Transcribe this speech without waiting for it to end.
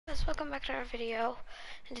guys, welcome back to our video.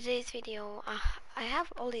 In today's video, I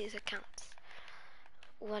have all these accounts.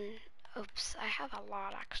 I have a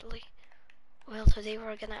lot actually. Well, today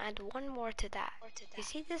we're gonna add one more to that. You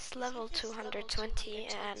see this level 220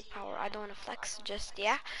 and power, I don't wanna flex, just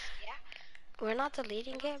yeah. We're not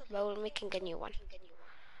deleting it, but we're making a new one.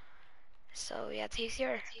 So yeah,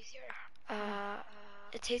 Tazier.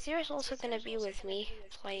 Tazier is also gonna be with me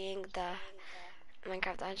playing the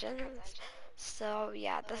Minecraft Dungeons. So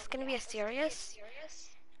yeah, that's gonna be a series.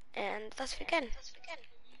 And let's begin.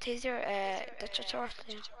 Taser, the tutorial.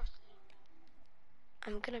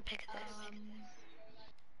 I'm gonna pick this.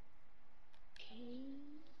 Okay.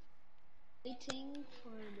 Waiting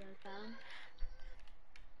for the account.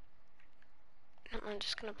 I'm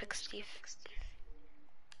just gonna pick Steve.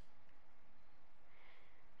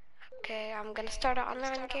 Okay, I'm gonna start an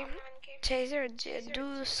online game. Taser,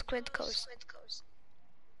 do Squid Coast.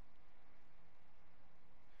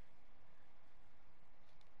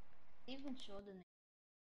 Even show the name.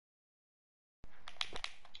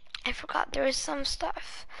 I forgot there is some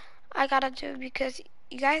stuff I gotta do because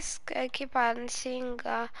you guys keep on seeing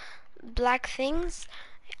black things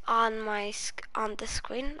on on the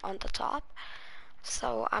screen on the top.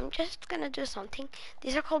 So I'm just gonna do something.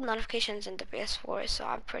 These are called notifications in the PS4, so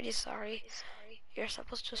I'm pretty sorry. You're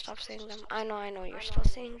supposed to stop seeing them. I know, you're still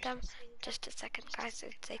seeing them. Just a second, guys,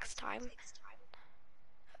 it takes time.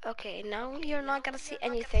 Okay, now you're not gonna see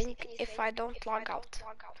anything if I don't log out.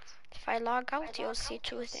 If I log out, you'll see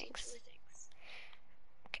two things.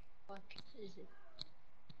 What is it?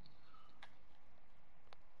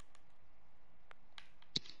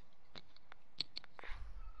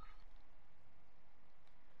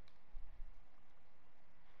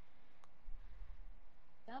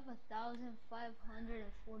 You have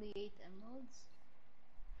 1,548 emeralds.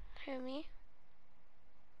 Hear me?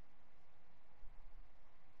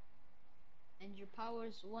 And your power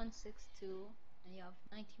is 162. And you have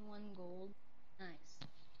 91 gold. Nice.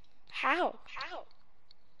 How?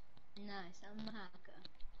 Nice, I'm a hacker.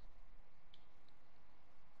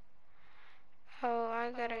 Oh,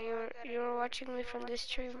 I got it. You were watching me from this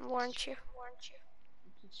stream, weren't you?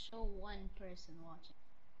 It would show one person watching.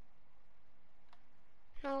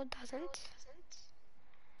 No, it doesn't.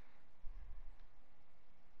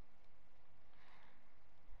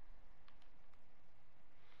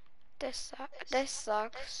 This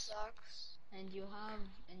sucks. And you're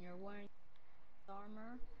wearing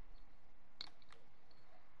armor.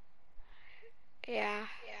 Yeah,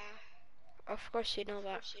 of course you know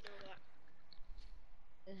that.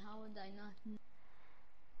 Then how would I not know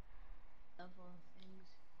several things?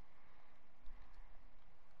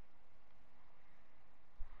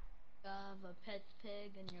 You have a pet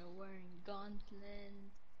pig and you're wearing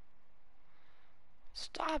gauntlets.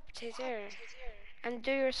 Stop, Taser. And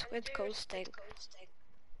do your Squid Coast thing.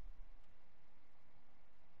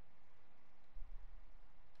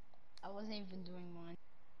 I wasn't even doing mine.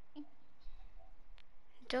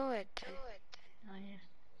 Do it then. Oh yeah.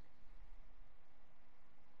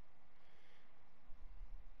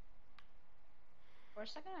 For a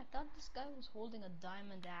second I thought this guy was holding a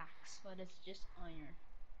diamond axe, but it's just iron.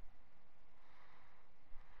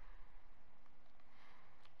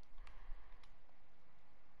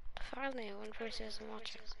 Finally, one person is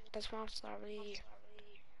watching. That's most probably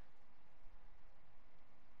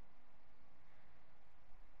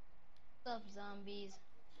What's up, zombies?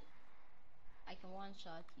 I can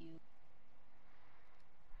one-shot you.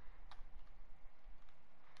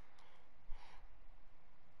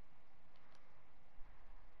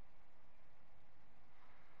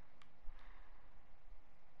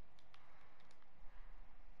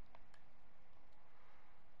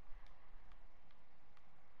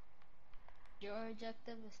 Your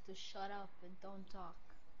objective is to shut up and don't talk,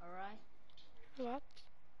 alright? what?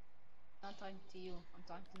 I'm not talking to you, I'm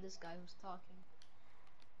talking to this guy who's talking.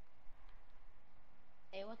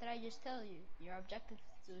 Hey, what did I just tell you? Your objective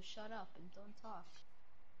is to shut up and don't talk.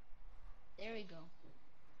 There we go.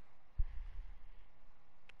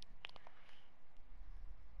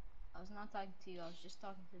 I was not talking to you, I was just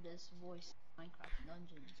talking to this voice in Minecraft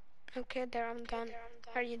Dungeons. Okay, there, I'm done.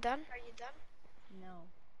 Are you done? No.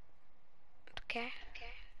 Okay.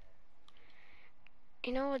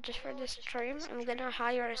 You know what, just for this stream, I'm gonna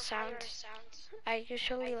hire a sound. I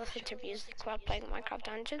usually listen to music while playing Minecraft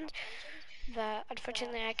Dungeons, but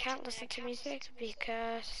unfortunately I can't listen to music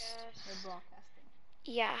because, You're broadcasting.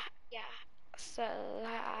 yeah, so,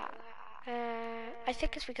 I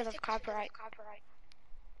think it's because of copyright.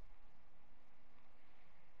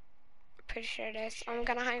 Pretty sure it is. I'm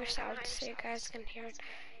gonna hire sound so you guys can hear it.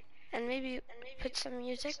 And maybe put some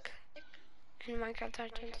music in Minecraft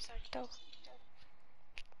Legends, though.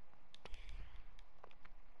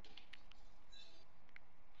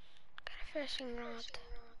 Got a fishing rod.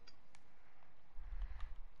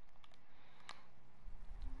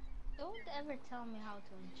 Don't ever tell me how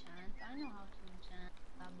to enchant. I know how to enchant.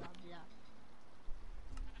 Blah blah blah.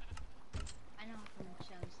 I know how to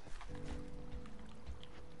enchant stuff.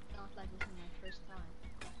 Not like this is my first time.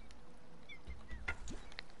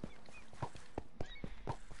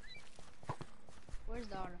 Where's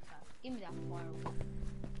the artifact? Give me that firewood.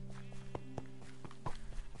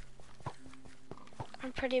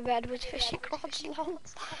 I'm pretty bad with fishing rods, lol.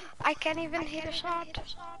 I can't even hit a shot.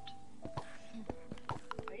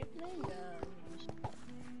 Are you playing the mission?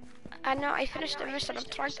 I know, I finished the mission. I'm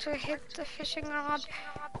trying to hit the fishing rod,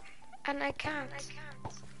 and I can't.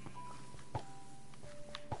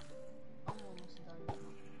 I'm almost done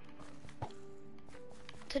now.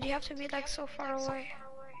 Did you have to be like so far away?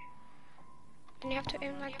 And you have to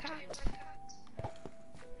aim like that?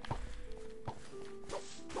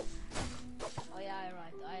 Oh yeah, I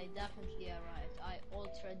arrived. I definitely arrived. I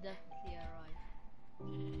ultra definitely arrived.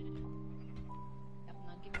 Yep,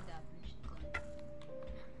 now give me that mission done.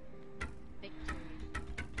 Victory.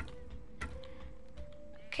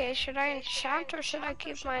 Okay, should I enchant or should I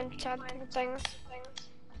keep my enchanting things?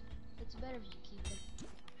 It's better if you keep it.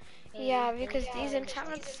 Yeah, because these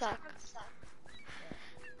enchantments suck.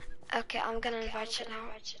 Okay, I'm gonna invite you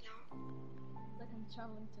now. Look, I'm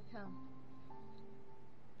traveling to come.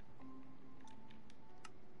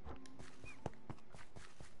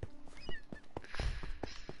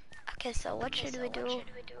 Okay, so what should we do?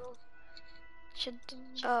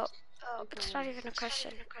 Oh, it's not even a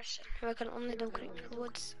question. We can only do creeper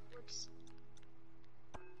woods.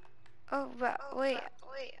 Oh, but wait.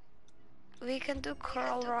 We can do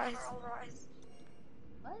coral rise.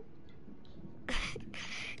 What?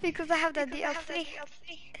 Because I have the DLC.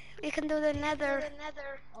 We can do the nether.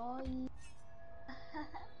 Oh yeah.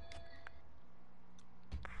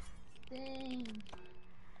 Dang.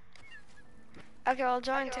 Okay, I'll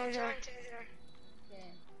join Taser. Okay.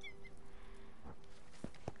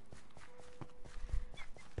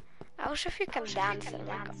 I wish if you can dance in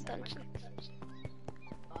Minecraft dungeon.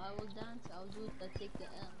 I will dance. I'll do it. I take the L.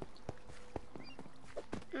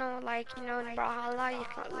 No, like, you know, in Brawlhalla, you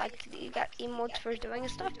can, like, you got emotes for doing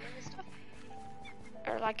stuff.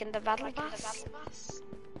 Or like in the battle pass.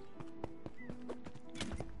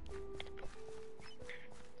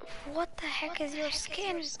 What the heck is your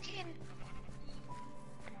skin?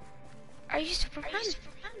 Are you Superman?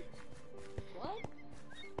 What?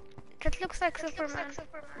 That looks like Superman.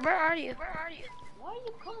 Where are you? Why are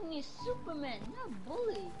you calling me Superman? Not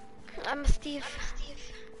bully. I'm Steve.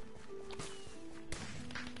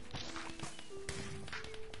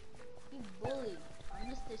 You bully. I'm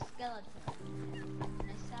Mr. Skeleton. And I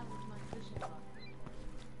sat with my fishing rod.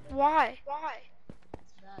 Why?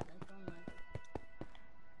 It's bad. I don't like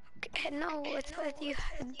it. No, it's that you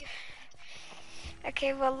had...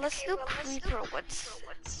 Okay, well, let's do creeper woods.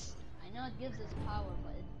 I know it gives us power,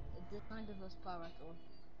 but it does not give us power at all.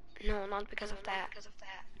 No, not because of that.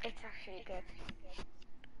 It's actually good.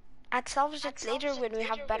 I'd salvage it later when we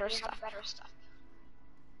have better stuff.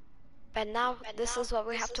 But now, this is what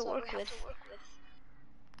we have to work with.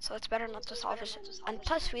 So it's better not to salvage it. And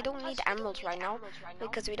plus, we don't need emeralds right now,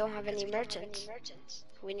 because we don't have any merchants.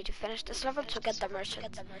 We need to finish this level to get the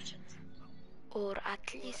merchant. Or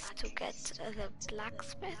at least to get the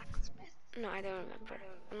blacksmith. No, I don't remember.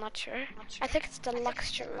 I'm not sure. I think it's the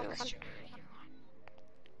luxury one.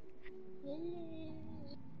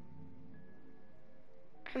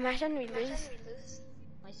 Imagine we lose.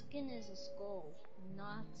 My skin is a skull,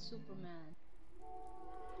 not Superman.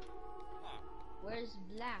 Where's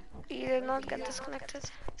black? You did not get disconnected.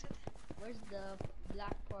 Where's the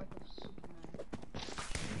black part of Superman?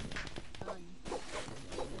 None.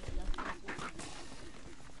 That's not Superman.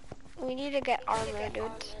 We need to get armor,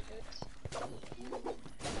 dude.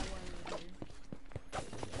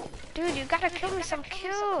 Dude, you gotta kill me some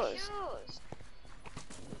kills.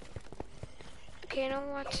 Okay, you know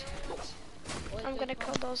what? I'm gonna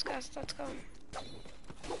kill those guys. Let's go.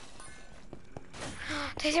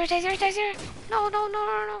 Taser! No.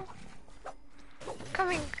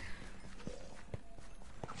 Coming.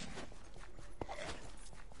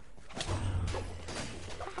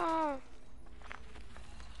 Oh.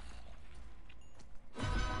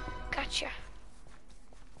 Gotcha.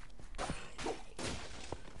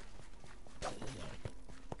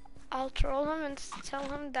 I'll troll him and tell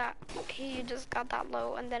him that he just got that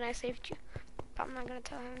low and then I saved you. But I'm not gonna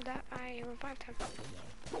tell him that I revived him.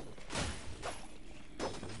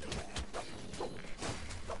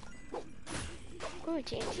 Ooh,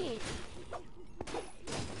 TNT.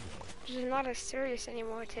 This is not as serious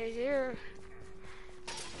anymore, Taser.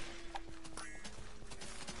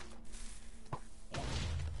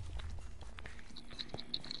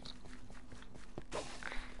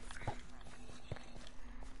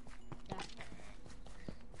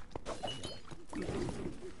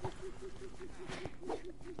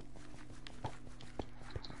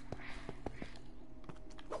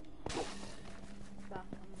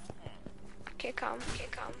 Okay, come. Okay,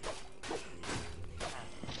 come.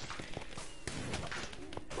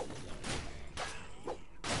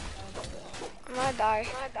 I'm gonna die.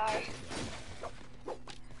 I'm gonna die.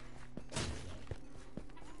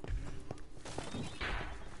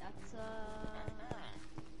 That's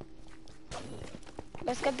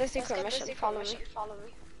Let's get the secret mission. Follow me. Follow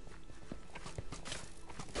me.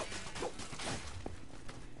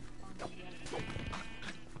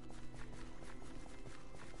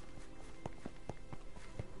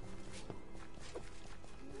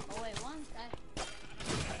 oh wait, one sec.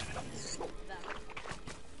 Back.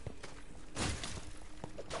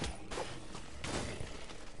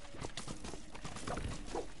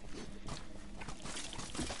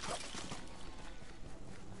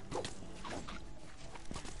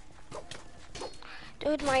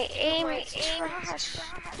 Dude, my aim is trash.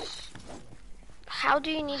 How do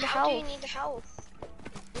you need help?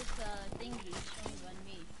 This thingy showing on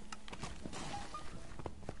me.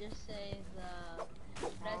 Just says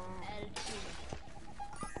press L2.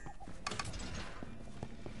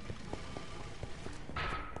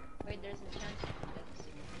 Wait, there's a chance to get the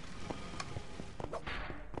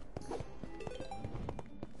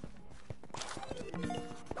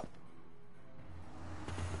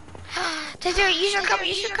Taser, you should come.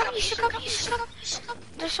 You should come. You should come. You should come.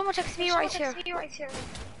 There's so much XP right here.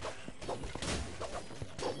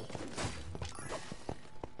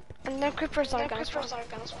 And then creepers are gonna spawn.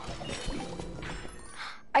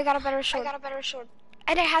 I got a better sword.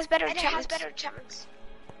 And it has better enchantments.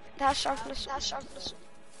 That's sharpness.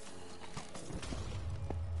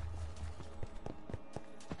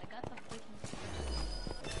 I got the freaking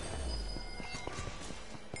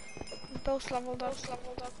Both leveled up.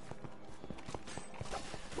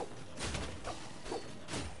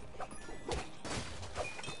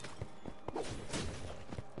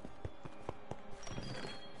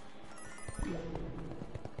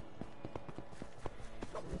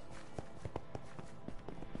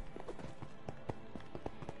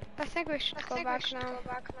 I think we should go back now.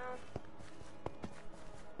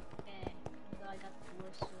 Okay, so I got the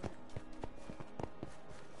worst sword.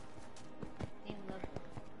 Team level.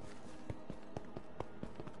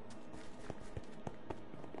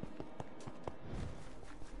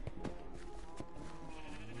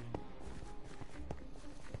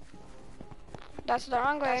 That's the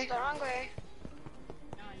wrong way. No, it's not.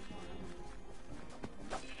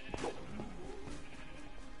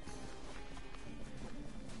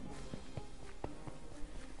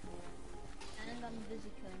 And I'm busy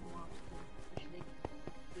killing mobs too, which they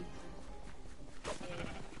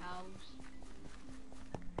cows.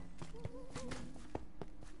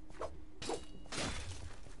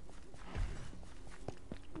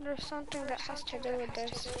 There's something that has to do with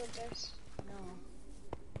this. No.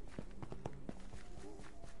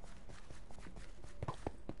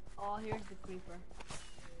 Oh, here's the creeper.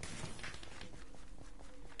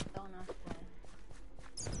 Don't ask why.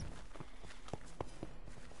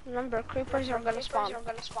 Remember, creepers are gonna spawn. This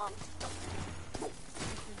is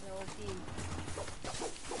OP.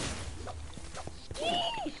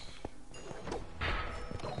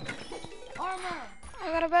 Armor! I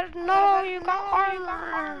got a better. No, you got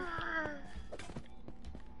armor.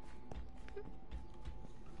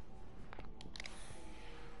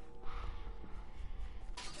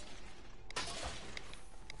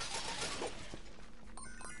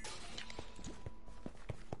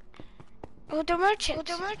 Oh, the merchant.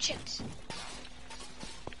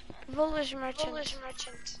 Village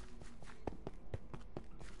merchant.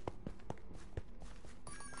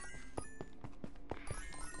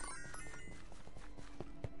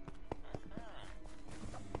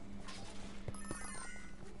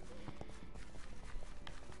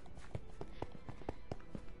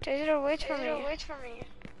 Taser, wait for me.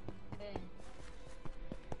 Okay.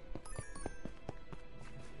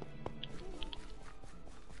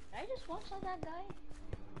 I just one shot that guy.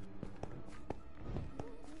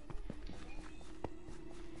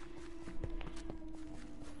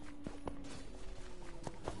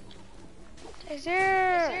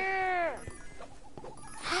 Taser!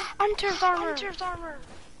 Hunter's armor!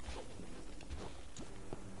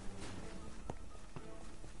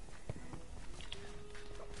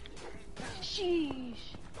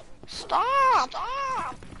 Sheesh. Stop!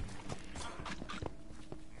 Stop!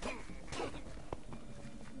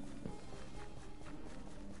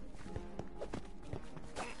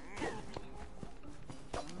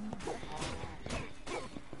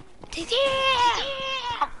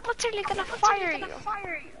 Yeah! I'm literally gonna fire you.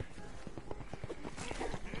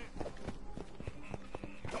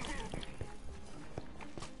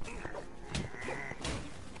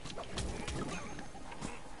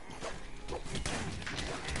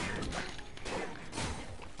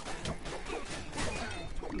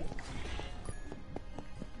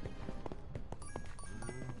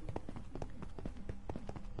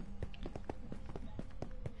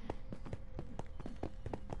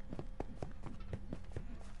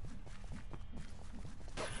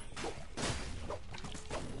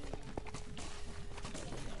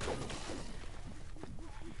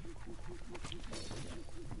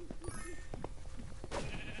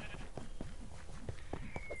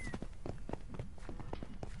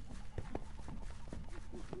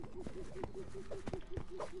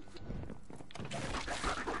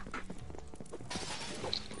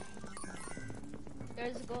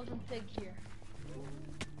 There's a golden pig here.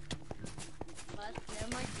 But there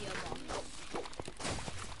might be a box.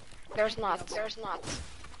 There's not.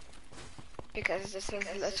 Because this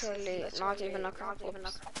is literally not even a crop.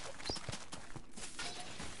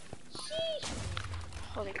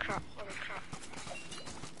 Holy crap.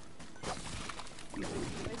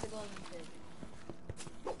 Where's the golden pig?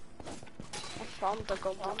 I found the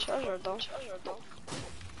golden treasure though. Ow,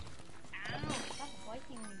 stop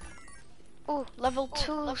fighting me. Ooh, level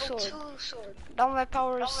 2 sword. Now my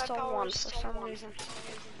power is still 1 for some reason.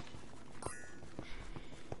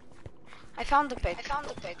 I found the pig.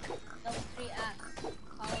 Level 3 axe.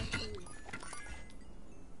 Power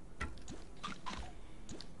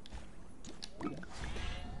 2.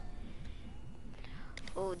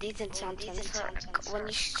 Oh, these enchantments hurt.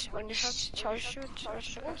 When you charge shoot.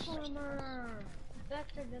 Armor!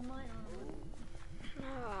 Better than my armor.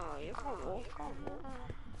 No, you can't walk.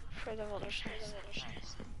 For the water shares.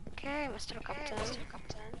 Okay, Mr. Captain.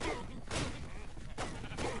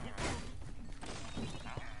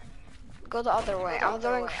 Go the other way. I'm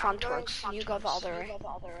going frontwards. You go the other way.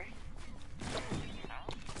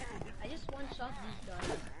 I just one-shot these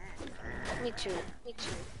guys. Me too.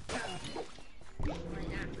 My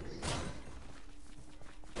axe.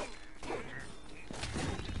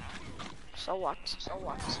 So what?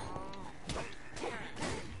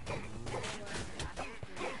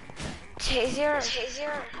 Taser,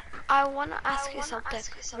 I wanna ask you something.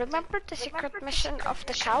 Remember the secret mission of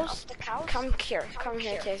the cows? Come here,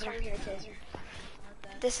 Taser.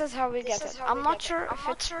 This is how we get it. I'm not sure if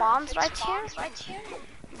it spawns right here,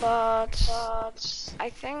 but I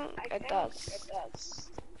think it does.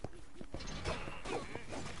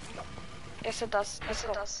 Yes, it does. Let's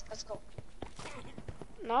go.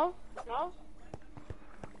 No?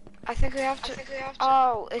 I think we have to.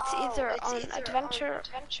 Oh, it's either on adventure.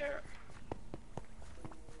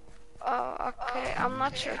 Oh, okay. I'm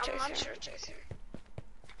not sure, Chaser.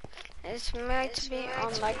 It might be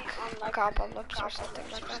on like Apocalypse or something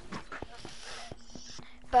like that.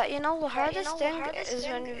 But you know, the hardest thing is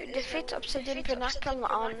when we defeat Obsidian Pinnacle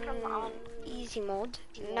on easy mode.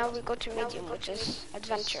 Now we go to medium, which is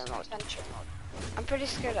adventure mode. I'm pretty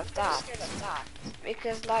scared of that.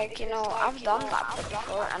 Because like, you know, I've done that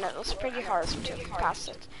before and it was pretty hard to pass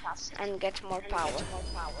it and get more power.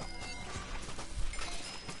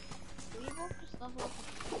 We both just level up at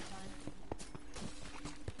the same time.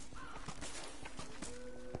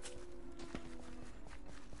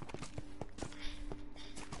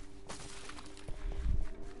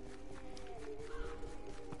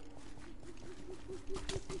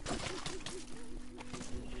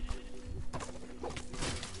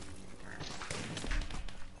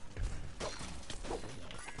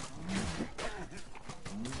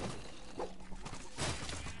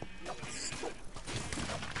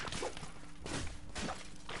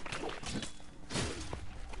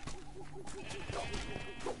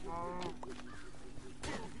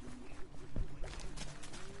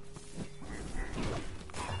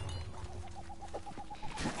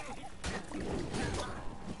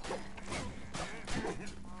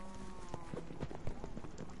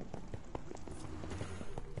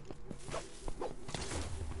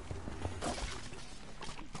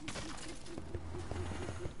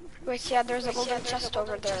 Wait, yeah, there's a golden chest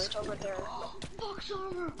over there. Box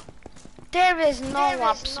armor! There is no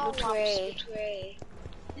absolute way.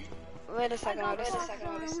 Wait a second.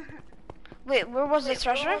 Wait, where was the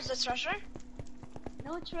treasure?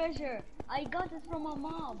 No treasure. I got it from a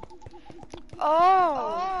mob.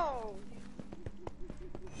 Oh.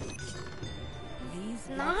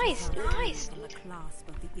 Nice, nice. On the clasp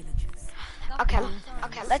of the Illagers. Okay, Son.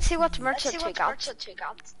 okay. Let's see what merchant we got.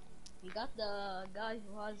 We got the guy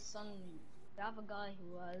who has some. We have a guy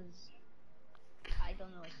who has. I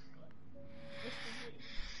don't know what it's called.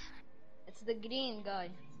 It's the green guy.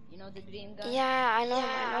 You know the green guy? Yeah, I know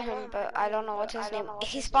him, but I don't know what his name.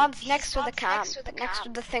 He spawns next to the camp, next to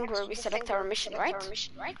the thing where we select our mission, right?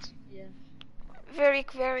 Yeah. Very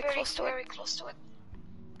close to it.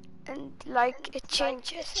 And like it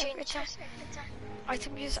changes every time.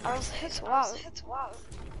 Item use arrows hit. Wow.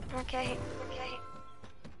 Okay.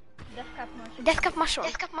 Death cap mushroom.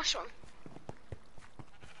 Death cap mushroom.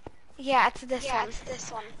 Yeah, it's this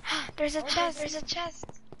one. There's a chest.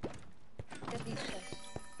 Get these chests.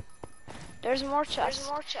 There's more chests.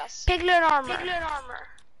 Piglin armor.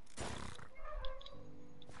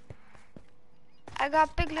 I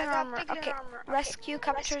got piglin armor. Okay. Rescue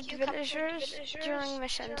captured villagers during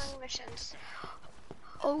missions.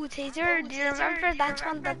 Oh, Taser, do you remember that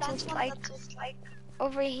one that was like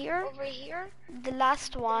over here? The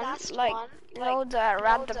last one, like, you know, the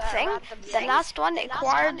random thing? The last one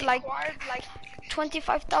acquired like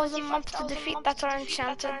 25,000 mobs to defeat that are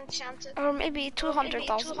enchanted. Or maybe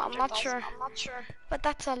 200,000, I'm not sure. But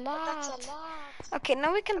that's a lot. Okay,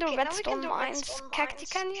 now we can do redstone mines, cacti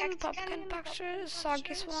canyon, pumpkin pasture,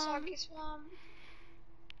 soggy swamp.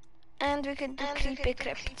 And we can do creepy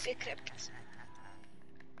crypt.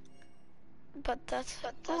 But that's...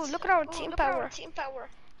 Oh, look at our team power.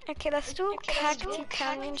 Okay, let's do cacti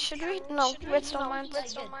canyon, should we? No, redstone mines.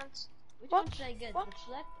 Which What? one should I get?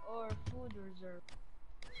 Reflect or food reserve?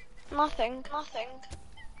 Nothing.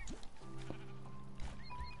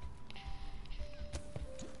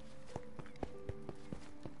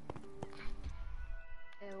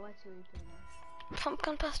 What should we do now?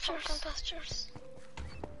 Pumpkin pastures.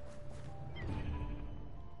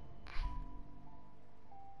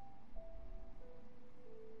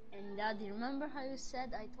 And Daddy, remember how you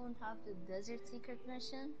said I don't have the desert secret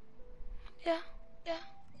mission? Yeah.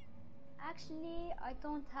 Actually, I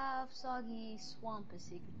don't have Soggy Swamp a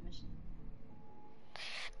secret mission.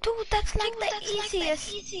 Dude, that's like the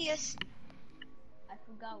easiest. I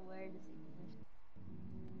forgot where the secret mission.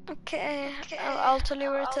 Okay, I'll tell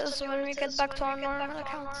you where it is when we get back to our normal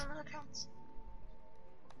accounts.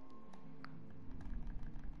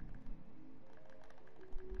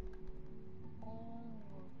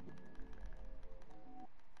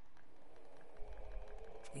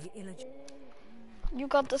 The Illagers. You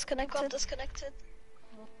got disconnected.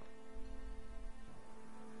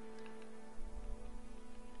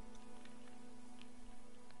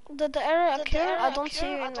 Did the error occur? I don't see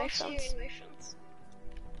you in my friends.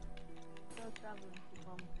 Still traveling to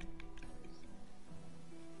Pumpkin.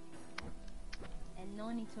 And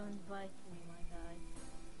no need to invite me, my guy.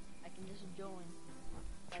 I can just join.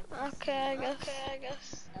 Like Okay, I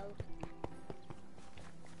guess. L.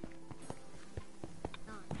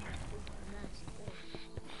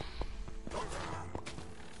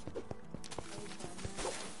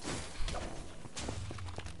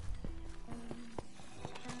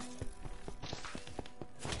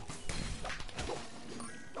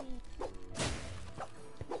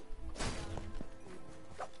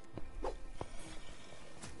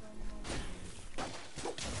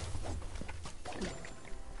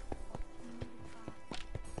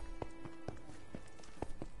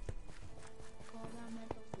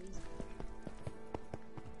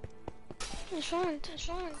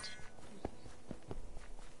 Enchant.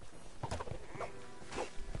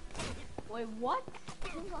 Wait, what?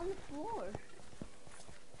 Who's on the floor?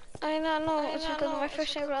 I don't know, it's because of my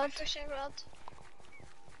fishing rod.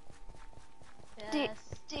 Yes.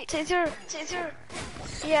 Taser.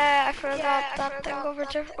 Yeah, I forgot that thing over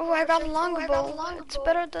there. Oh, I got a longbow. It's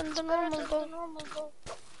better than the normal bow.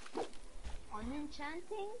 On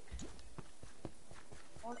enchanting?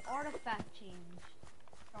 Or artifact change?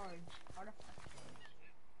 Artifact change.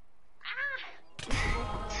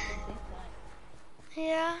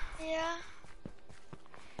 Yeah.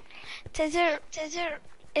 Taser.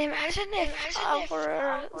 Imagine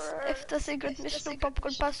if the secret mission of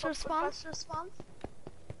Popcorn Pastor spawns.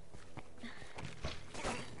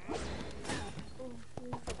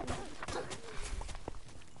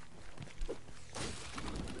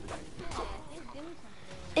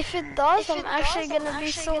 If it does, I'm actually gonna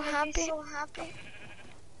be so happy.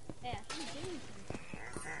 Yeah, give me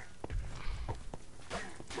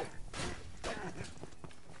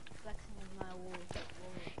flexing with my wool.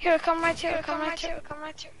 Here, come right here.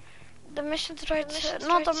 The mission's right here.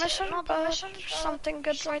 Not the mission, but something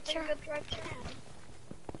good right here.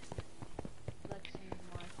 Flexing with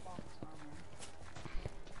my fox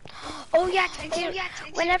armor. Oh yeah,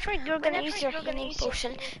 whenever you're gonna use your healing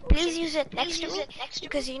potion, please use it next to me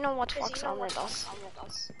because you know what Fox armor does.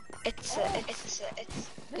 It's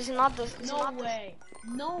not the. No way.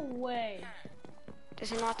 No way.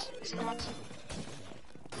 Does it not? No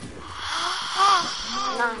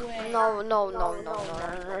way. No.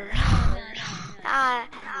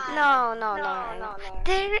 No.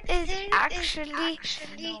 There is actually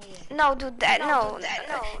no, dude. No.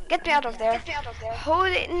 Get me out of there.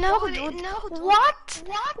 Holy no, dude. What?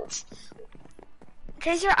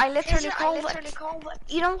 Taser, I literally called it.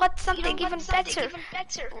 You know what? Something even better.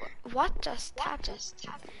 What just happened?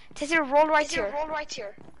 Taser, roll right here.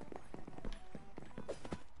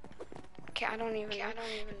 Okay, I don't even know.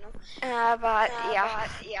 But yeah.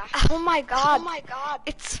 Oh my god.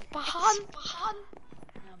 It's spawn.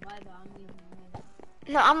 No, bye bye. I'm leaving.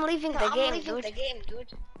 No, I'm leaving the game,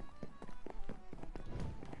 dude.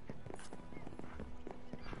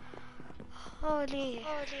 Holy.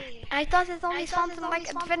 I thought it only sounded like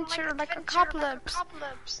adventure, like apocalypse.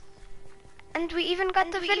 And we even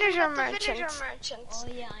got the villager merchant. Oh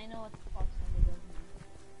yeah, I know what the Fox armor does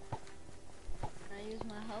now. Can I use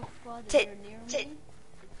my health pod if you're near me?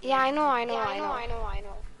 Yeah, I know.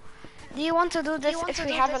 Do you want to do this if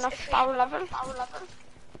we have enough power level?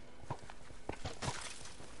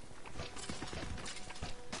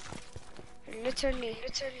 Literally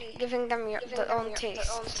giving them their own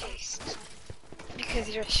taste. Because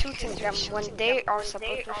you're shooting them when they are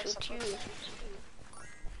supposed to shoot you.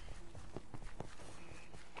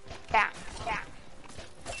 Yeah.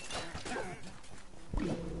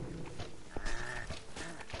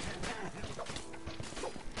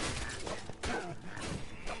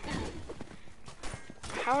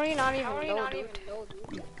 How are you not even low, dude?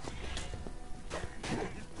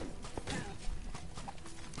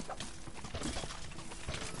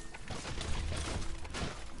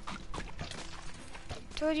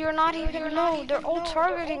 Dude, you're not even low. They're all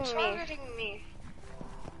targeting me.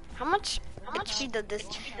 How much HP did this?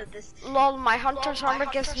 Lol, my hunter's armor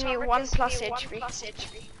gives me 1 plus HP.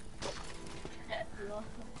 Lol.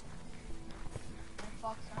 My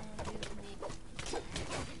Fox armor gives me.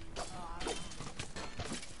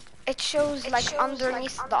 It shows like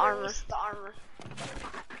underneath the armor.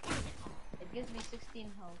 It gives me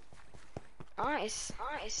 16 health. Nice.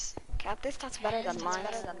 Okay, at least that's better than mine.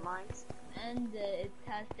 And it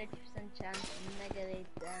has 30% chance of negative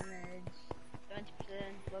damage,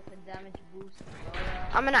 20% weapon damage boost.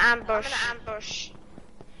 I'm gonna ambush.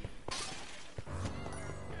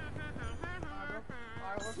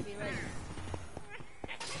 Firework, be ready.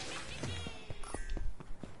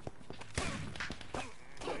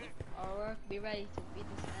 Firework, be ready to beat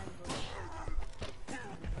this ambush.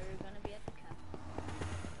 Or you're gonna be at the cap.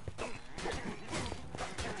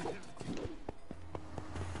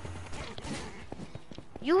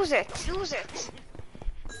 Use it.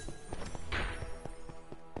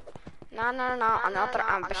 No, another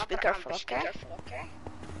ambush. Be careful, okay?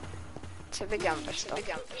 It's a big ambush, though.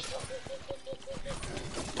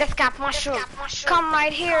 Death cap mushroom. Come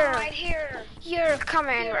right here. You're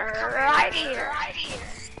coming right here.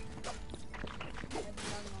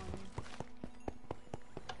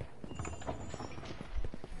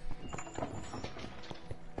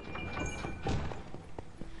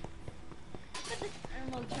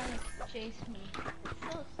 Chase me. It's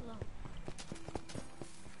so slow.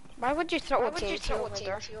 Why would you throw a TNT over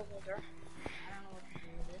there? I don't know what to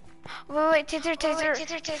do with it. Wait,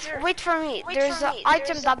 Taser. Wait for me. There's an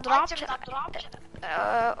item that dropped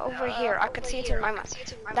over here. I could see it in my map.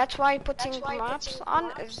 That's why putting maps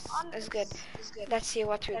on is good. Let's see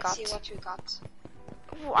what we got.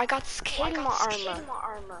 Ooh, I got scale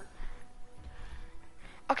armor.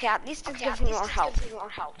 Okay, at least it gives me more health.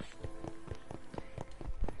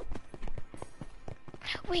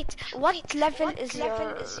 Wait, what level is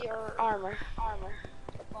your armor?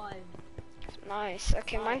 5. Nice.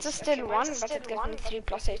 Okay, mine's still 1, but it gives me 3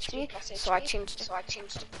 plus HP, so I changed it. 15.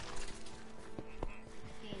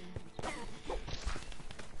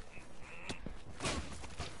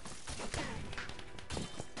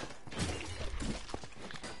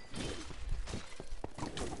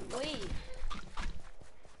 Wait.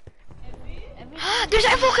 There's a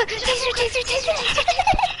Evoker! Taser!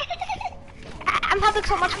 I'm having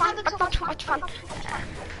so much fun, but not too much fun. Let's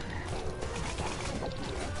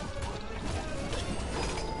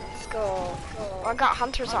go. Oh, I got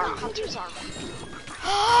Hunter's arm.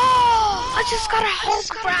 Oh, I just got a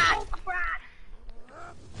Hulk Brat.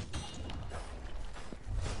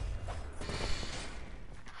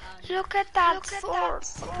 Look at that sword.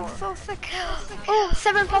 It's so sick. Oh,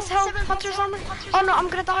 7 plus health, Hunter's armor. Oh no, I'm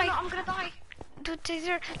gonna die. Dude,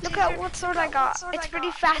 Taser, look at what sword I got. It's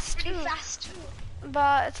pretty fast too.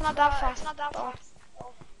 But it's not that fast though.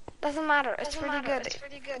 Doesn't matter, it's pretty good.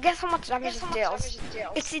 Guess how much damage it deals?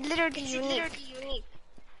 It's literally unique.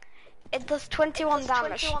 It does 21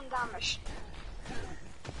 damage.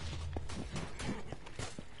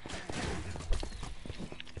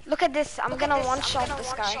 Look at this, I'm gonna one-shot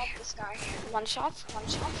this guy. One shot?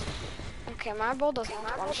 Okay, my bow doesn't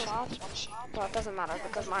one-shot, but it doesn't matter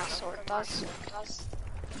because my sword does.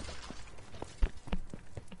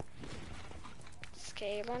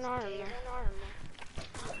 Scaling armor.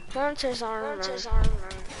 Hunter's armor. Scaling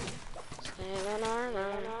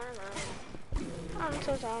armor.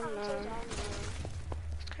 Hunter's armor.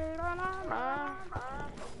 Scaling armor.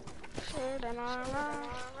 Scaling armor.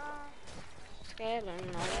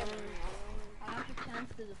 Scaling armor. I have a chance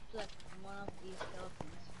to deflect from one of these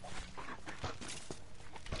skeletons.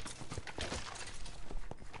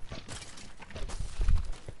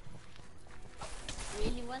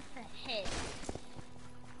 Really, what the heck?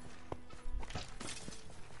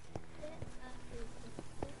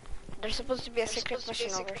 There's supposed to be a secret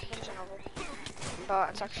mission over here, but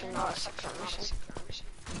it's actually not a secret mission.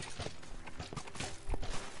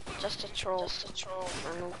 Just a troll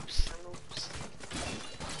for noobs.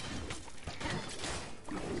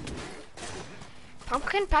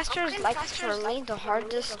 Pumpkin Pasture is like for me the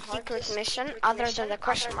hardest secret mission other than the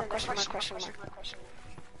question mark.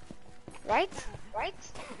 Right?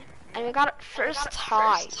 And we got it first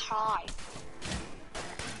high.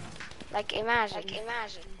 Like imagine.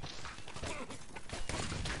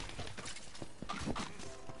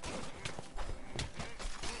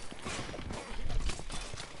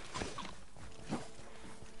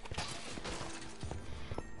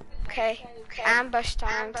 Okay, ambush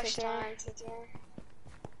time today.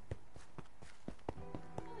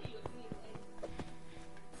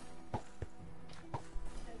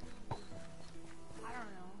 I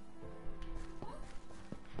don't know.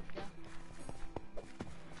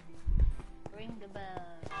 Ring the bell.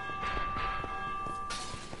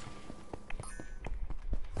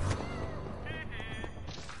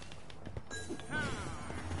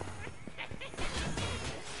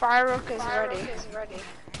 Firework is ready.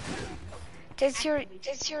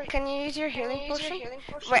 Can you use your healing potion?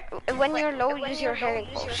 Wait, when you're low, use your healing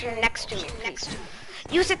potion next to me, please.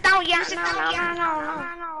 Use it now, yeah.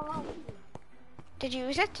 No. Did you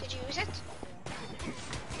use it?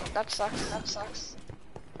 That sucks.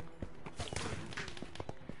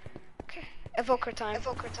 Okay, evoker time.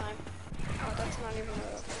 Oh, that's not even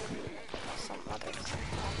some other thing.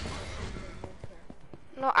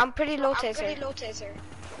 No, I'm pretty low, Taser.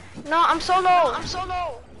 No, I'm so low. I'm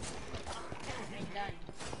done.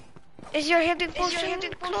 Is your healing potion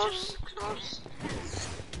close?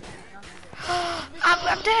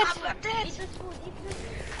 I'm dead. Eat this food, eat this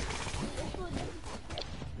food.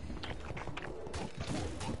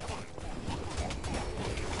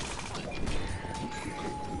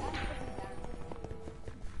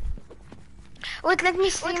 Wait, let me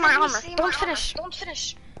see my armor. Don't finish.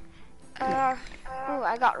 Oh,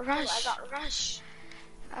 I got rush.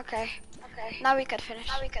 Okay. Now we can finish.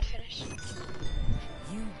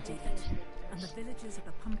 You did it. And the villagers of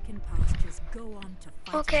the pumpkin pastures go on to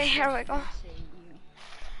fight. Okay, here we go. Say you.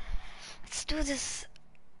 Let's do this.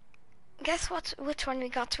 Guess what? Which one we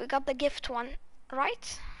got? We got the gift one,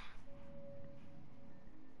 right?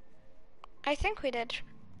 I think we did.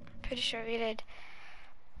 Pretty sure we did.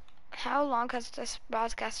 How long has this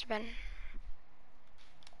broadcast been?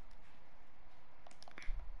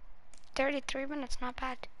 33 minutes, not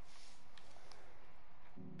bad.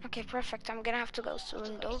 Okay, perfect. I'm gonna have to go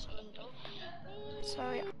soon though.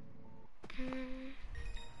 So yeah.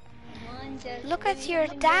 Look at your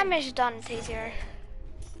damage done, Taser.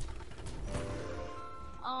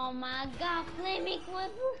 Oh my god, flaming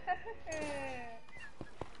clip.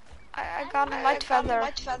 I got a light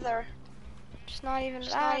feather. It's not even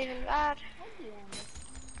bad.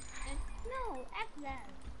 No, F that.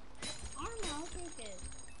 Armor, I'll take it.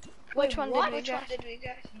 Which one did we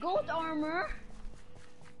get? Goat armor.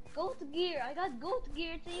 Goat gear. I got goat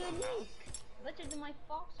gear. It's unique. Better than my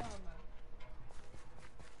fox armor.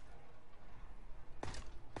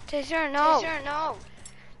 Taser, no.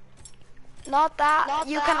 Not that.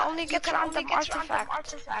 You can only get random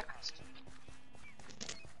artifacts.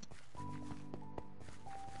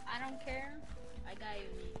 I don't care. I got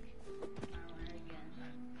unique armor again.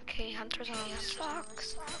 Okay, hunter's armor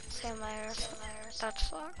sucks. Same layers. That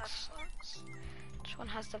sucks. Which one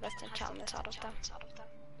has the best enchantments out of them?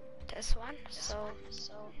 This one. So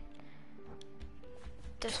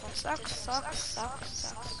this one sucks.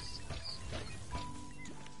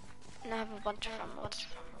 And I have a bunch of emeralds.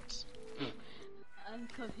 I'm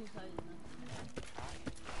confused how you know.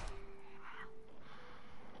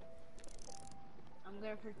 I'm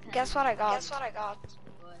gonna pretend. Guess what I got? What?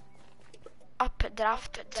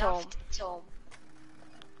 Updraft tome.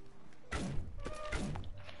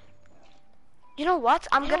 You know what?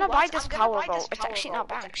 I'm gonna buy this power bow. It's actually not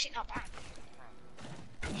bad. Should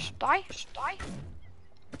I?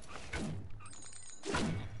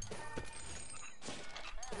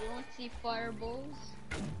 You want to see fireballs?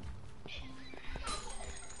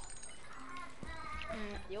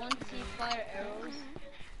 You want to see fire arrows?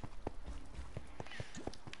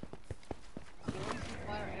 You want to see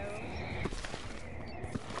fire arrows?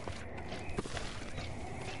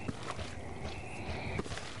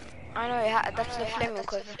 I know, yeah, that's the flaming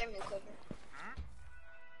quiver.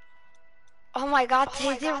 Oh my god,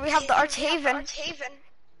 we have the Arch Haven.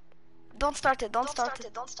 Don't start it.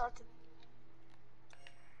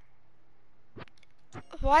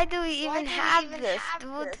 Why do we even have this,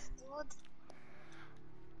 dude?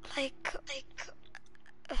 Like,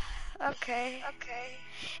 okay.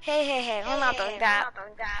 Hey, we're not doing that.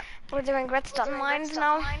 We're doing redstone mines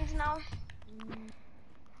now.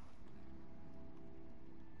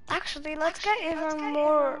 Actually, let's get even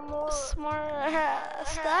more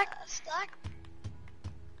stack.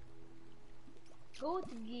 Goat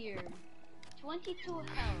gear. 22 health.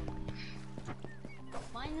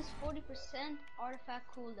 Minus 40% artifact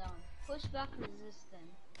cooldown. Pushback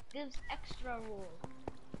resistance. Gives extra roll.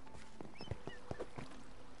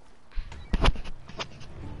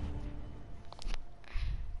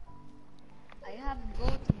 I have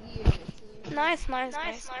goat gear. Nice.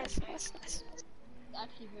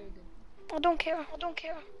 Actually very good. I don't care. And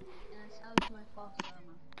it's out my fox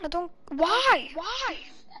armor. I don't. Why?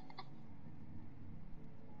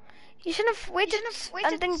 You should have waited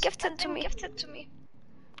and then gifted to me.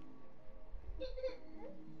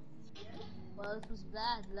 Well, it was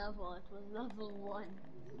bad level. It was level 1.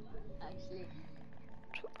 Actually.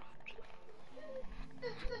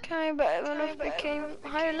 Okay, but even if it became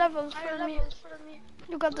higher levels for me.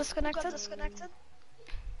 You got disconnected?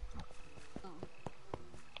 Oh.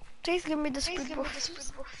 Please give me the speed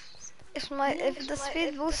boost. If the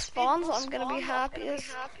speed boost spawns, I'm gonna be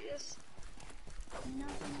happiest.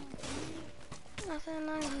 Nothing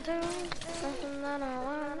I can do, nothing that I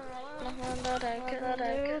want, nothing that I can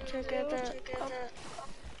do to get it up.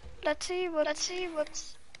 Let's see what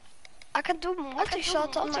I can do.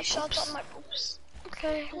 Multi-shot on my boobs.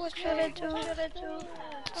 Okay, what should I do?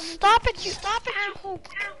 Stop it, you asshole!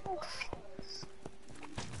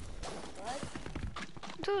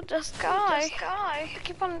 Dude, this guy.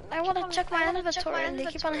 I want to check my inventory and they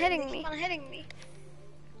keep on hitting me.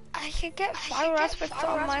 I can get fire aspect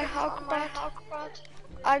on my Hawkbot.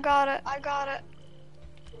 I got it.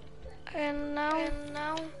 And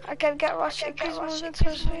now I can get rush increase movement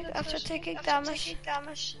speed after taking damage.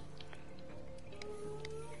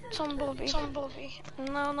 Tumblebee.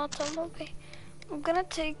 No, not Tumblebee. I'm gonna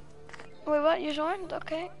take. Wait, what? You joined?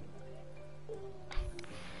 Okay.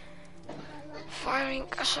 Firing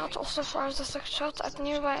a shot also fires a second shot at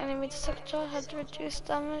nearby enemy. The second shot had reduced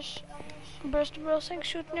damage. Burst browsing,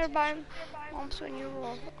 shoot nearby mobs when you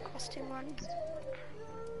roll, costing 1.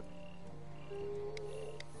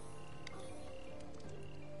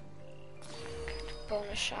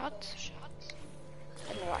 Bonus shot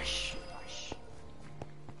and rush.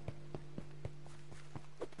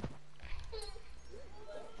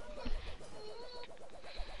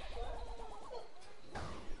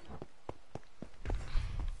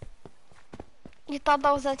 You thought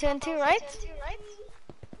that was a TNT, right?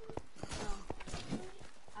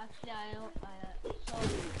 Actually, I saw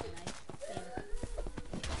it and I saved it.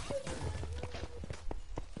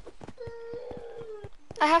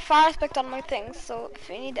 I have fire aspect on my things, so if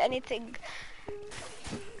you need anything,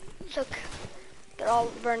 look, they're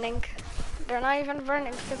all burning. They're not even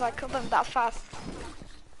burning because I killed them that fast.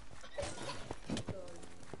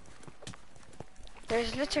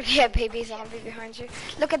 There's literally a baby zombie behind you.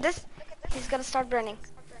 Look at this. He's gonna start burning.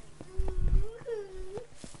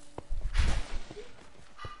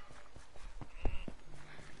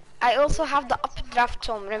 I also have the updraft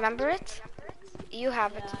tome, remember it? You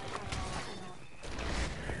have it.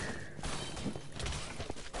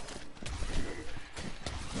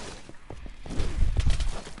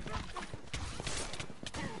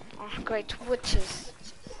 Oh, great witches.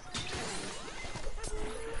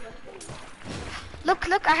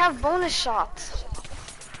 Look, I have bonus shots.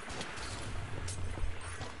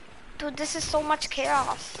 Dude, this is so much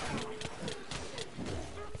chaos.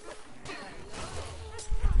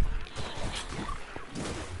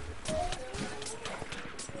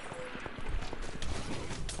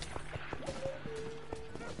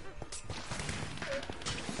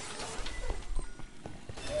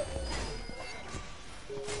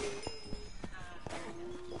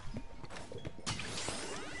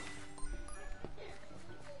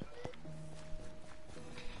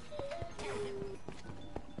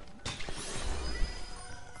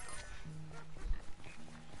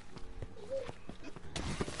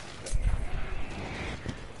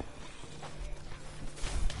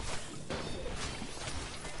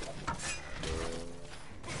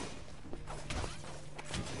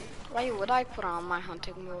 Why would I put on my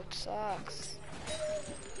hunting mode? Sucks.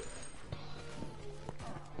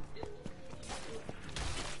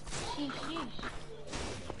 Sheesh, sheesh.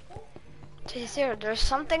 Here, there's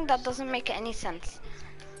something that doesn't make any sense.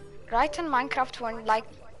 Right in Minecraft when like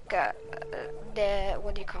the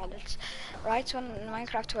what do you call it? Right when in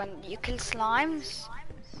Minecraft when you kill slimes,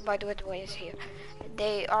 by the way is here.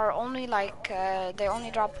 They are only like they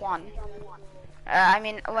only drop one. I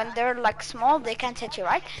mean when they're like small they can't hit you,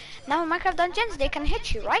 right? Now in Minecraft Dungeons they can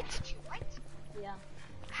hit you, right? Yeah.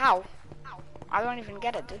 How? I don't even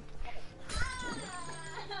get it, dude.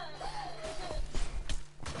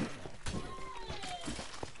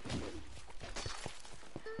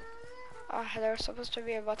 There's supposed to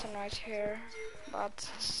be a button right here, but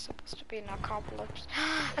it's supposed to be in Apocalypse.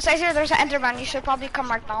 As I see, there's an Enderman. You should probably come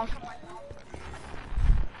right now.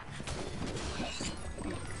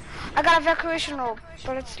 I got evacuation rope,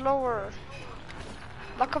 but it's lower.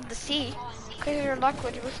 Luck of the sea. Cause your luck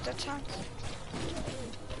would with the chance.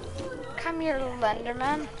 Come here, little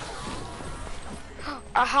Enderman.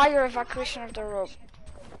 A higher evacuation of the rope.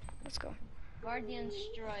 Let's go. Guardian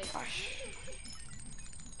strike. Gosh.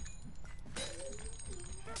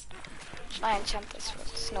 I enchant this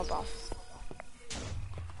with snowball.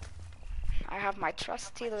 I have my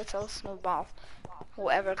trusty little snowball.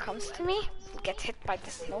 Whoever comes to me will get hit by the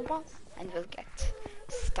snowball and will get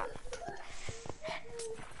stunned.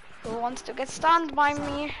 Who wants to get stunned by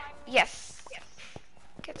me? Yes.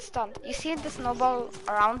 Get stunned. You see the snowball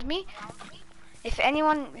around me? If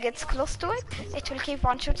anyone gets close to it, it will keep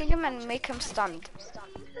on shooting him and make him stunned.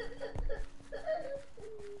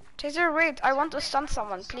 Taser, wait. I want to stun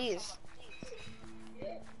someone, please.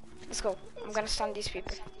 Let's go. I'm gonna stun these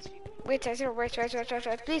people. Wait, Taser, wait.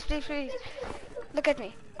 Please, please, please. Look at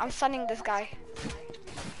me. I'm stunning this guy.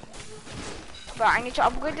 But I need to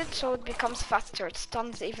upgrade it so it becomes faster. It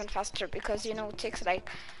stuns even faster because, you know, it takes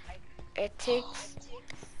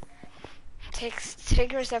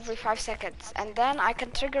triggers every 5 seconds. And then I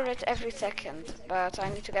can trigger it every second. But I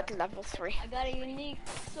need to get level 3. I got a unique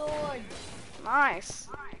sword. Nice.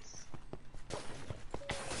 I'm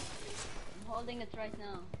holding it right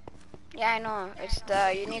now. Yeah, I know. It's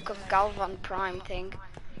the unique of Galvan Prime thing.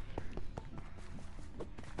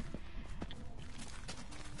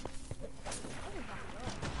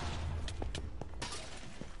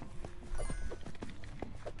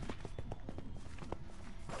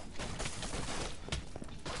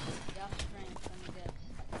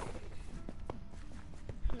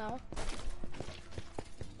 No.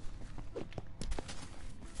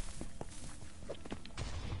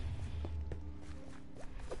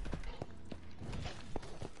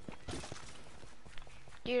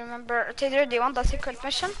 Do you remember, Taylor, do you want the secret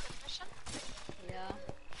mission? Yeah.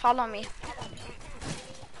 Follow me.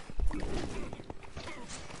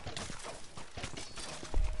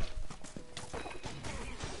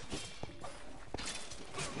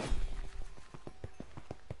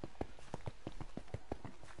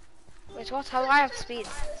 Wait, what? How do I have speed?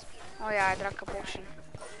 Oh yeah, I drank a potion.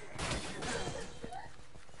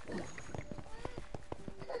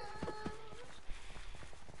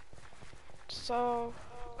 So,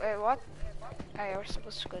 wait, what? I was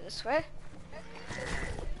supposed to go this way.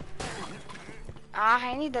 Ah,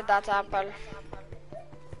 I needed that apple.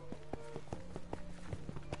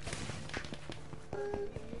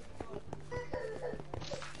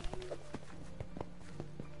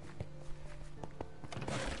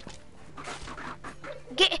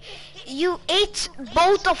 You ate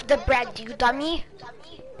both of the bread, you dummy.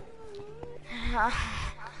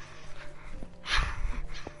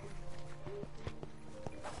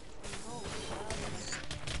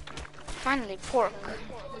 Finally, pork.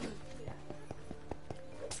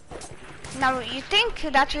 Now, you think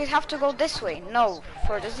that we have to go this way? No,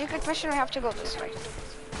 for the secret mission we have to go this way.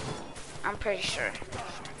 I'm pretty sure.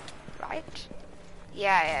 Right?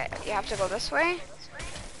 Yeah, you have to go this way.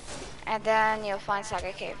 And then you'll find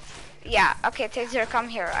Saga Cave. Yeah, okay, Taser, come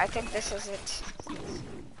here. I think this is it.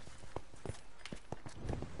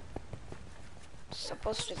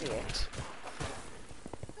 Supposed to be it.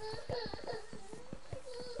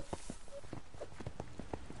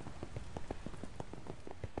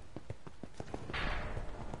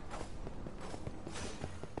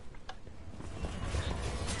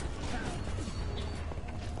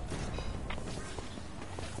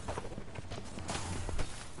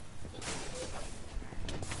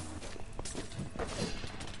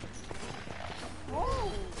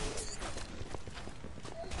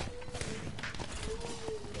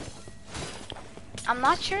 I'm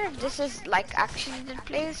not sure if this is like actually the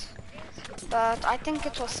place, but I think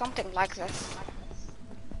it was something like this.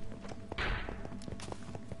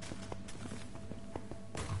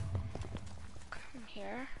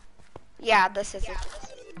 Yeah, this is it.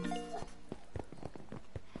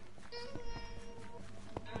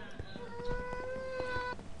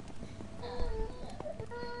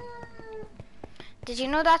 Did you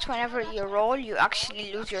know that whenever you roll, you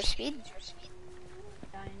actually lose your speed?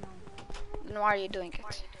 Yeah, I know. Then why are you doing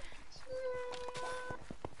it?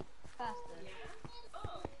 Faster.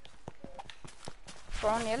 For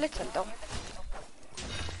only a little though.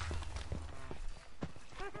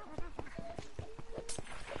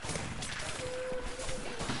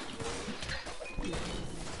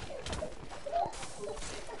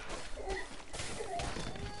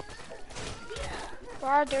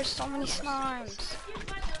 Why are there so many slimes?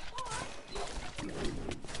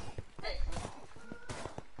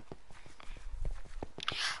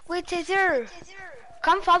 Wait, Taser!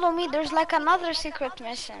 Come follow me, there's like another secret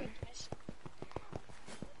mission.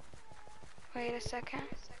 Wait a second.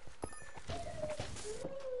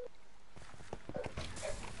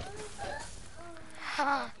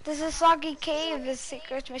 This is Soggy Cave, is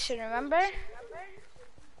secret mission, remember?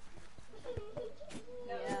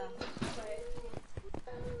 Yeah.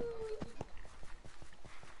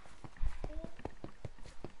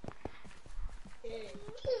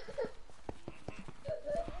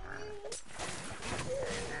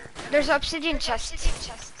 There's an obsidian chest,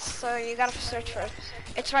 so you gotta search for it.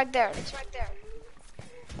 It's right there.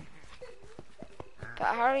 But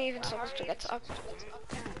how are you even supposed to get up?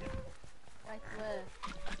 Right where?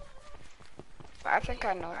 I think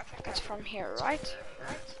I know. It's from here, right?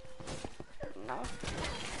 No.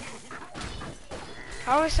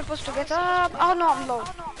 How are we supposed to get up? Oh no, I'm low.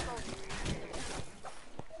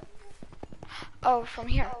 Oh, from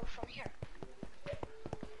here.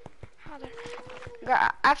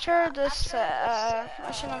 After this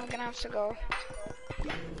mission, I'm gonna have to go.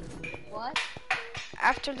 What?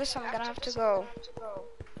 After this, I'm gonna have to go.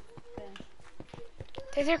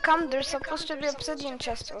 Okay. Here come. There's supposed to be obsidian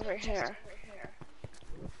chest over here.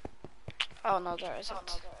 Oh no, there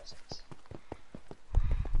isn't.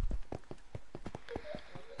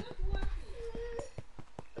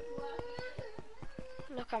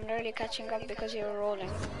 Look, I'm really catching up because you're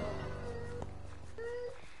rolling.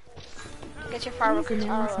 Get your fireworks. Please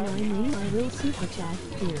announce my name. I will super chat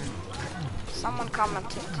here. Someone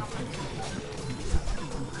commented.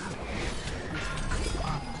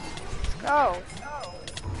 Let's go.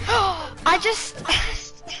 I just...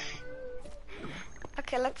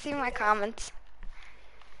 Okay, let's see my comments.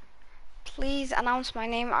 Please announce my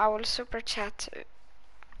name. I will super chat.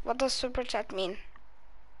 What does super chat mean?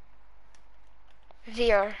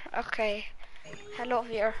 Veer. Okay. Hello,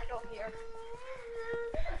 Veer.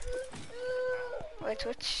 Wait,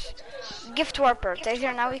 which? Gift warper.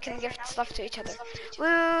 Taser, now we can gift stuff to each other.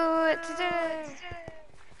 Wait,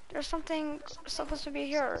 there's something supposed to be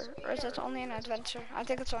here. Or is it only an adventure? I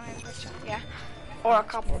think it's only an adventure. Yeah. Or a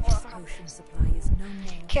couple. Potion supply is no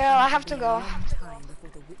more. Carol, I have to It'll go. be a long time before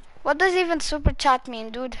the witch. What does even super chat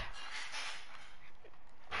mean, dude?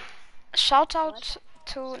 Shout out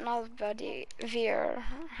to nobody. Veer.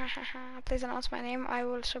 Please announce my name. I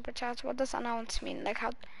will super chat. What does announce mean? Like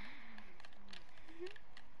how?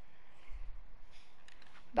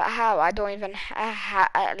 But how? I don't even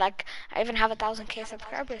like. I even have 1,000k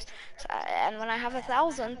subscribers, so, and when I have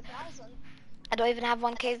 1,000, I don't even have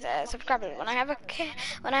 1k subscribers. When I have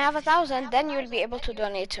when I have 1,000, then you'll be able to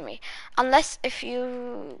donate to me, unless if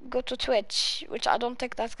you go to Twitch, which I don't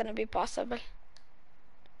think that's gonna be possible.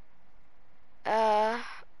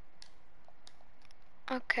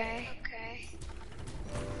 Okay.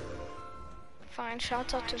 Fine.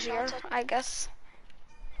 Shout out to Veer, I guess.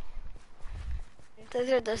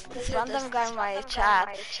 This random guy in my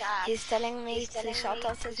chat, he's telling me to shout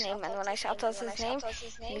out his name, and when I shout out his name,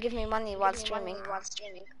 he'll give me money while streaming.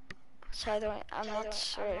 So I'm not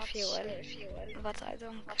sure if he will, but I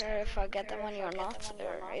don't care if I get the money or not,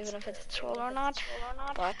 or even if it's a troll or not,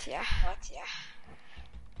 but yeah.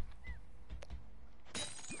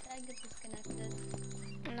 Did I get disconnected?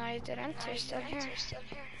 No, you didn't, you're still here.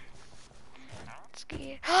 Let's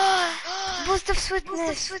get Boost of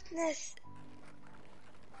Sweetness!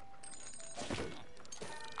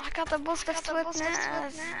 I got the boost of swiftness.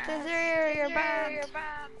 You're bad.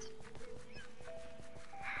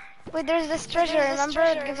 Wait, there's this treasure, remember?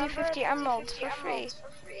 It gives you 50 emeralds for free.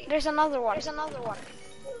 There's another one.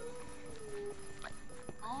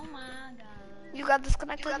 Oh my god. You got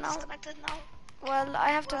disconnected now? Well, I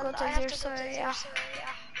have to go to zero, so yeah.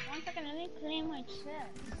 1 second, let me clean my chest.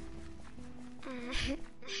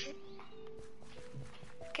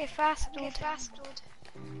 Okay, fast, dude.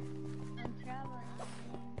 I'm traveling.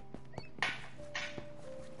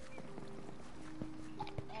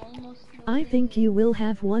 Almost. I think you will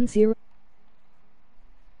have 1-0.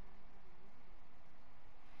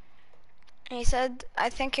 said, I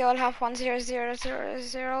think you will have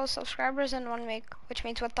 1,000 subscribers in 1 week, which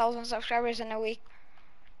means 1,000 subscribers in a week.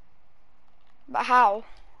 But how?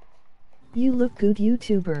 You look good,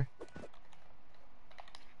 YouTuber.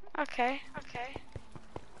 Okay.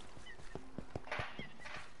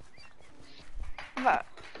 But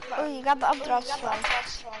oh, you got the updrafts from.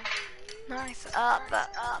 Nice. But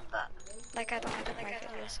like I don't edit my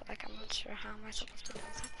videos, so like I'm not sure how am I supposed to do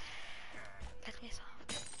that. Let me solve.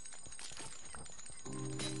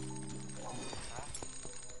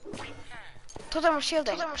 Totem of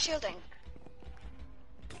shielding.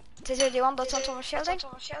 Did you want the totem of shielding?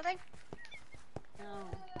 No.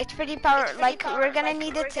 It's pretty powerful. Like we're gonna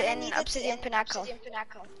need it in Obsidian Pinnacle.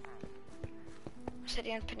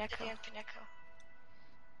 Obsidian Pinnacle.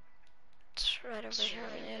 It's right over here.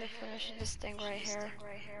 We need to finish this thing right here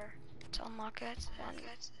to unlock it. And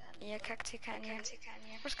yeah, Cacti Canyon.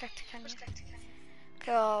 Where's Cacti Canyon?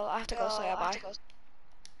 Okay, well, I have to go, so yeah, bye.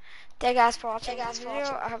 Thank you guys for watching this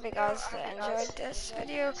video. I hope you guys enjoyed this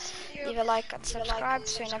video. Leave a like and subscribe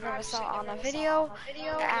so you never miss out on a video.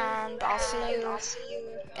 And I'll see you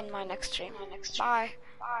in my next stream. Bye.